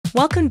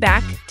Welcome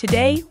back.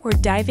 Today, we're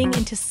diving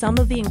into some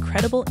of the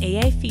incredible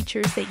AI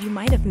features that you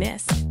might have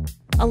missed.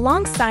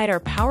 Alongside our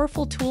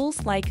powerful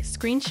tools like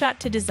Screenshot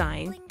to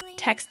Design,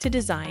 Text to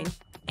Design,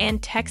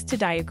 and Text to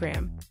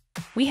Diagram,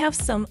 we have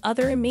some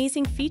other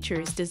amazing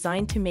features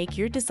designed to make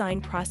your design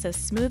process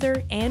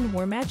smoother and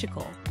more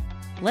magical.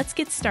 Let's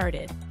get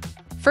started.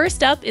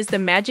 First up is the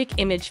Magic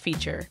Image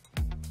feature.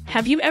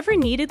 Have you ever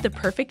needed the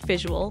perfect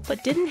visual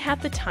but didn't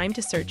have the time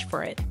to search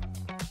for it?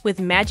 With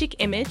Magic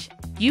Image,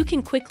 you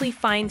can quickly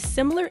find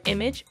similar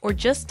image or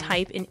just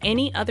type in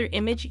any other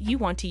image you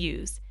want to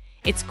use.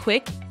 It's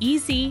quick,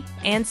 easy,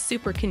 and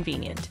super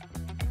convenient.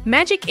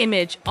 Magic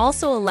Image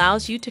also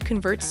allows you to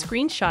convert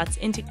screenshots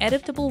into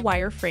editable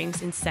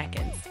wireframes in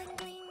seconds.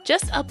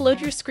 Just upload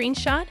your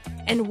screenshot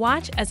and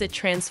watch as it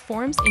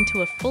transforms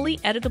into a fully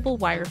editable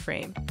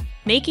wireframe,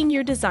 making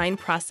your design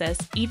process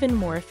even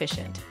more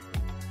efficient.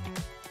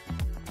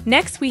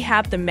 Next, we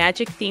have the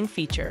Magic Theme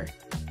feature.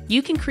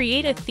 You can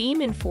create a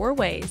theme in 4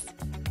 ways.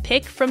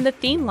 Pick from the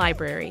theme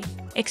library,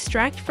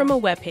 extract from a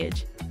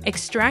webpage,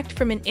 extract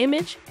from an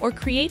image, or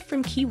create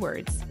from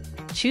keywords.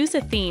 Choose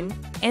a theme,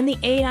 and the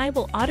AI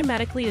will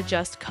automatically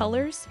adjust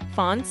colors,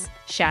 fonts,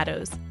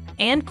 shadows,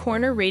 and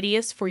corner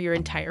radius for your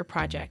entire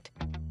project.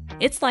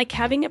 It's like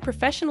having a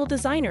professional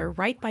designer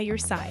right by your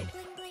side.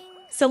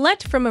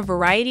 Select from a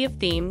variety of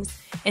themes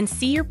and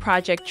see your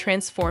project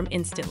transform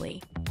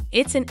instantly.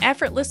 It's an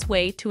effortless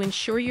way to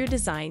ensure your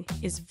design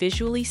is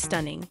visually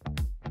stunning.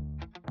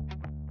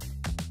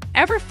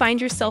 Ever find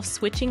yourself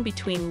switching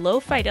between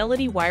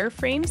low-fidelity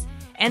wireframes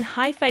and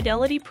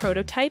high-fidelity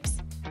prototypes?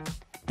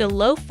 The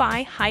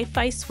Lo-Fi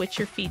Hi-Fi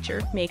Switcher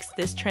feature makes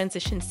this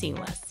transition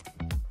seamless.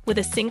 With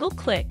a single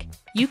click,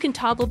 you can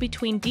toggle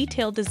between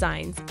detailed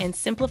designs and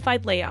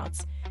simplified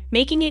layouts,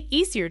 making it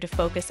easier to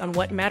focus on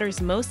what matters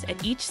most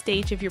at each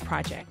stage of your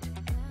project.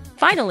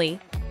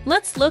 Finally,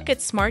 let's look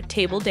at Smart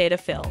Table Data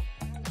Fill.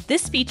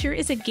 This feature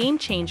is a game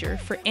changer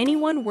for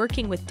anyone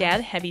working with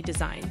data-heavy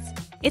designs.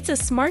 It's a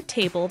smart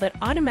table that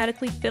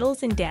automatically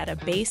fills in data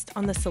based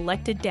on the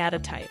selected data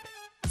type,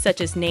 such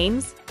as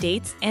names,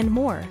 dates, and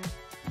more.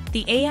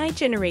 The AI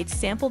generates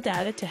sample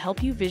data to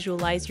help you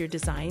visualize your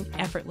design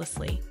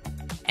effortlessly.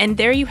 And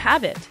there you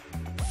have it,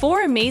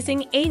 4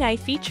 amazing AI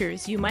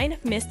features you might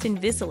have missed in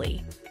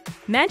Visily: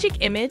 Magic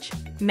Image,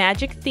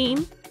 Magic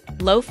Theme,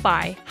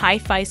 Lo-Fi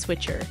Hi-Fi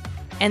Switcher,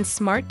 and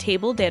Smart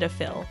Table Data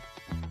Fill.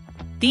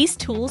 These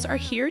tools are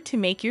here to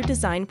make your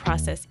design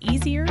process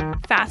easier,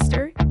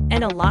 faster,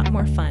 and a lot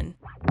more fun.